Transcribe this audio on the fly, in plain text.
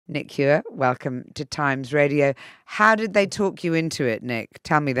Nick Hewer, welcome to Times Radio. How did they talk you into it, Nick?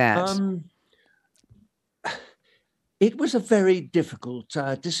 Tell me that. It was a very difficult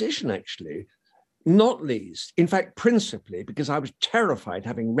decision, actually, not least, in fact, principally, because I was terrified,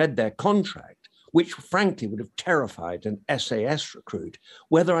 having read their contract, which frankly would have terrified an SAS recruit,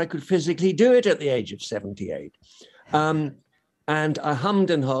 whether I could physically do it at the age of 78. And I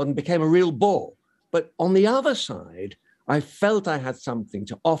hummed and hawed and became a real bore. But on the other side, I felt I had something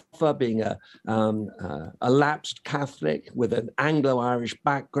to offer, being a lapsed Catholic with an Anglo-Irish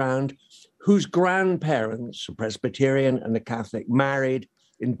background, whose grandparents, a Presbyterian and a Catholic, married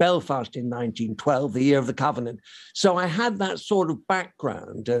in Belfast in 1912, the year of the Covenant. So I had that sort of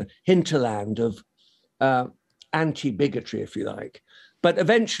background, hinterland of anti-bigotry, if you like. But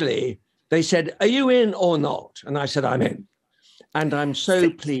eventually they said, "Are you in or not?" And I said, "I'm in." And I'm so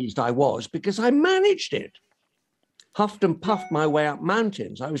pleased I was, because I managed it. Huffed and puffed my way up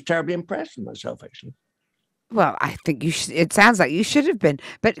mountains. I was terribly impressed with myself, actually. Well, I think it sounds like you should have been.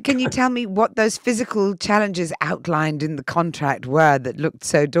 But can you tell me what those physical challenges outlined in the contract were that looked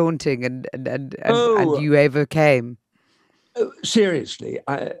so daunting and you overcame? Seriously,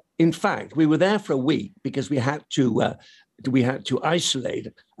 in fact, we were there for a week because we had to isolate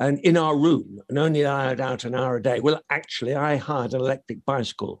and in our room and only allowed out an hour a day. Well, actually, I hired an electric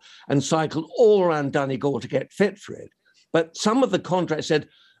bicycle and cycled all around Donegal to get fit for it. But some of the contract said,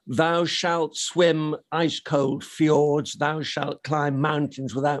 "Thou shalt swim ice-cold fjords, thou shalt climb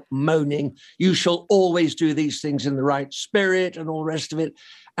mountains without moaning, you shall always do these things in the right spirit," and all the rest of it.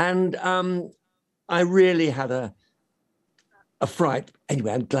 And I really had a fright.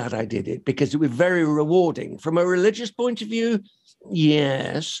 Anyway, I'm glad I did it because it was very rewarding. From a religious point of view,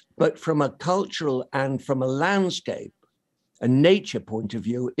 yes, but from a cultural and from a landscape, a nature point of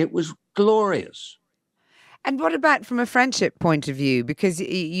view, it was glorious. And what about from a friendship point of view? Because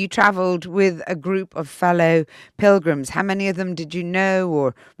you travelled with a group of fellow pilgrims. How many of them did you know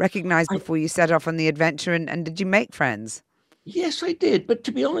or recognise before you set off on the adventure? And did you make friends? Yes, I did. But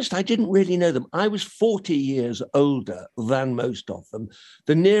to be honest, I didn't really know them. I was 40 years older than most of them.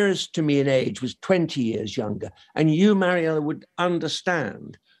 The nearest to me in age was 20 years younger. And you, Mariella, would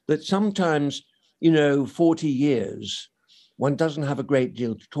understand that sometimes, 40 years, one doesn't have a great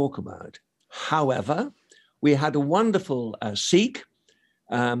deal to talk about. However, we had a wonderful Sikh,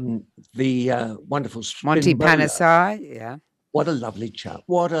 the wonderful Monty Panesar, yeah. What a lovely chap.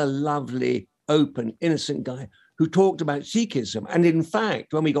 What a lovely, open, innocent guy who talked about Sikhism. And in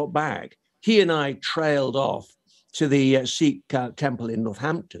fact, when we got back, he and I trailed off to the Sikh temple in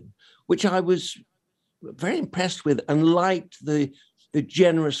Northampton, which I was very impressed with and liked the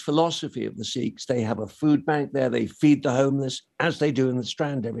generous philosophy of the Sikhs. They have a food bank there. They feed the homeless, as they do in the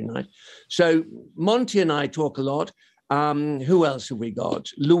Strand every night. So Monty and I talk a lot. Who else have we got?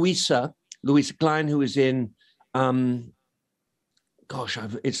 Louisa Klein, who is in...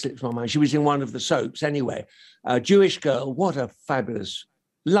 it slips my mind. She was in one of the soaps anyway. A Jewish girl, what a fabulous,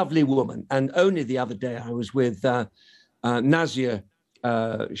 lovely woman. And only the other day I was with Nazir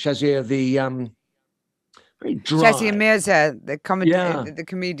Shazir, the very dry. Shazia Mirza, the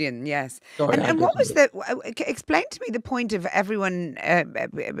comedian, yes. Sorry, and what was explain to me the point of everyone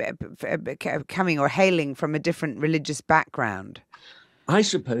coming or hailing from a different religious background? I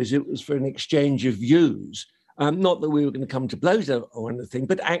suppose it was for an exchange of views. Not that we were going to come to blows or anything,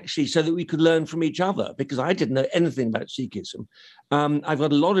 but actually so that we could learn from each other, because I didn't know anything about Sikhism. I've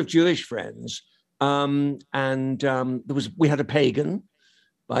got a lot of Jewish friends, and we had a pagan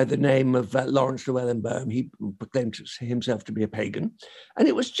by the name of Lawrence Llewellyn-Bohm. He proclaimed himself to be a pagan. And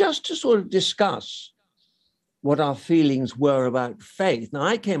it was just to sort of discuss what our feelings were about faith. Now,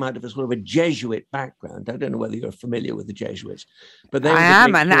 I came out of a sort of a Jesuit background. I don't know whether you're familiar with the Jesuits, but I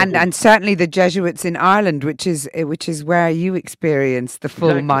am, and certainly the Jesuits in Ireland, which is where you experienced the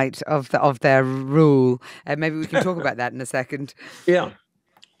full might of their rule. Maybe we can talk about that in a second. Yeah.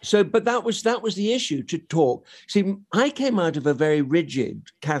 So, but that was the issue, to talk. See, I came out of a very rigid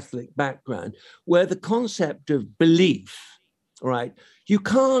Catholic background where the concept of belief, right? You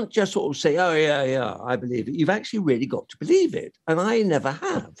can't just sort of say, "Oh, yeah, I believe it." You've actually really got to believe it. And I never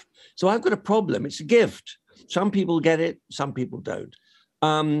have. So I've got a problem. It's a gift. Some people get it, some people don't.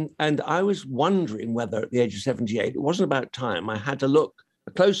 And I was wondering whether at the age of 78, it wasn't about time I had a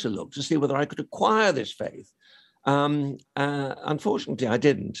closer look to see whether I could acquire this faith. Unfortunately, I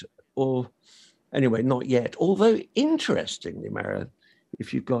didn't. Or anyway, not yet. Although, interestingly, Mara,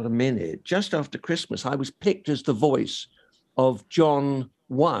 if you've got a minute, just after Christmas, I was picked as the voice of John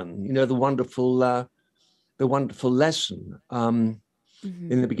 1, the wonderful lesson.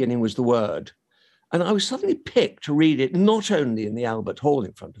 In the beginning was the Word. And I was suddenly picked to read it, not only in the Albert Hall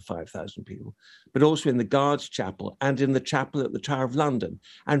in front of 5,000 people, but also in the Guards Chapel and in the chapel at the Tower of London.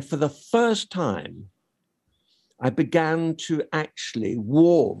 And for the first time, I began to actually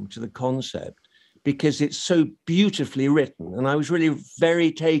warm to the concept because it's so beautifully written. And I was really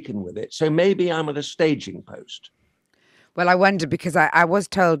very taken with it. So maybe I'm at a staging post. Well, I wonder because I was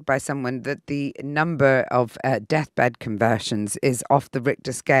told by someone that the number of deathbed conversions is off the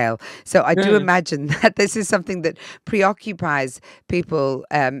Richter scale. So I do Yeah, imagine that this is something that preoccupies people,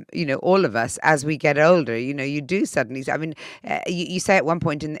 all of us as we get older. You do suddenly, I mean, you say at one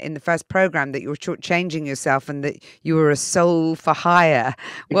point in the first program that you were changing yourself and that you were a soul for hire.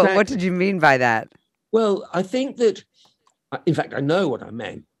 What exactly. did you mean by that? Well, I think that, in fact, I know what I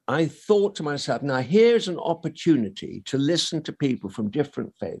meant. I thought to myself, now here's an opportunity to listen to people from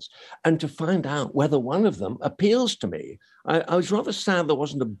different faiths and to find out whether one of them appeals to me. I was rather sad there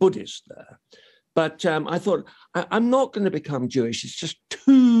wasn't a Buddhist there. But I thought, I'm not going to become Jewish. It's just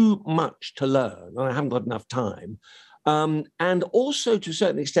too much to learn, and I haven't got enough time. And also, to a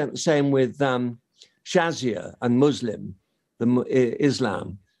certain extent, the same with Shazia and Muslim,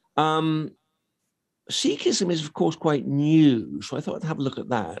 Islam. Sikhism is, of course, quite new, so I thought I'd have a look at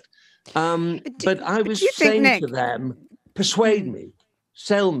that. But I But do you was think, saying to Nick? them, persuade me,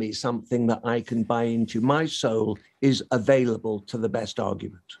 sell me something that I can buy into. My soul is available to the best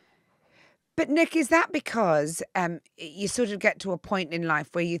argument. But Nick, is that because you sort of get to a point in life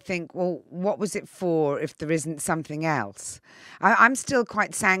where you think, well, what was it for if there isn't something else? I'm still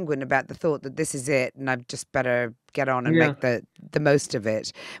quite sanguine about the thought that this is it, and I've just better get on and Yeah, make the most of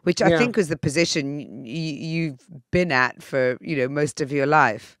it, which I yeah. think was the position you've been at for most of your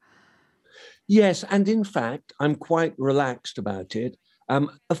life. Yes, and in fact, I'm quite relaxed about it.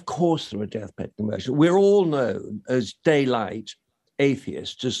 Of course, there are deathbed conversions. We're all known as daylight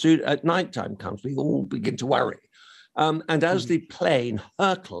atheists. As soon at nighttime comes, we all begin to worry. And as Mhm. the plane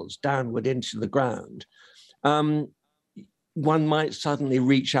hurtles downward into the ground, um, one might suddenly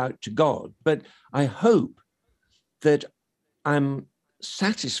reach out to God. But I hope that I'm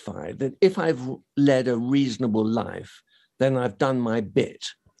satisfied that if I've led a reasonable life, then I've done my bit.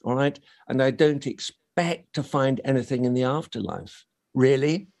 All right. And I don't expect to find anything in the afterlife.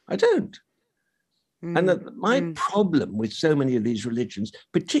 Really? I don't. And Mm, my mm. problem with so many of these religions,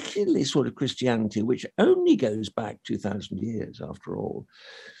 particularly sort of Christianity, which only goes back 2,000 years after all,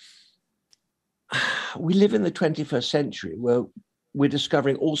 we live in the 21st century where we're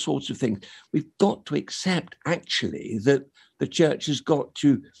discovering all sorts of things. We've got to accept, actually, that the church has got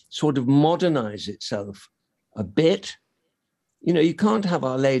to sort of modernize itself a bit. You can't have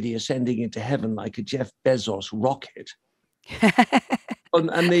Our Lady ascending into heaven like a Jeff Bezos rocket.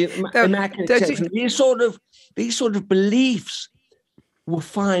 And the Don't, Immaculate don't you, Conception, these sort of beliefs were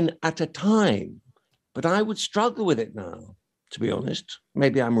fine at a time, but I would struggle with it now, to be honest.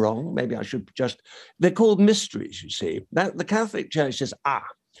 Maybe I'm wrong. Maybe I should just, they're called mysteries, you see. That the Catholic Church says,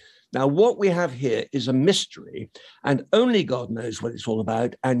 now what we have here is a mystery, and only God knows what it's all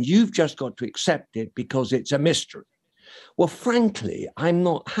about, and you've just got to accept it because it's a mystery. Well, frankly, I'm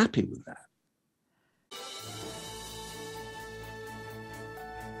not happy with that.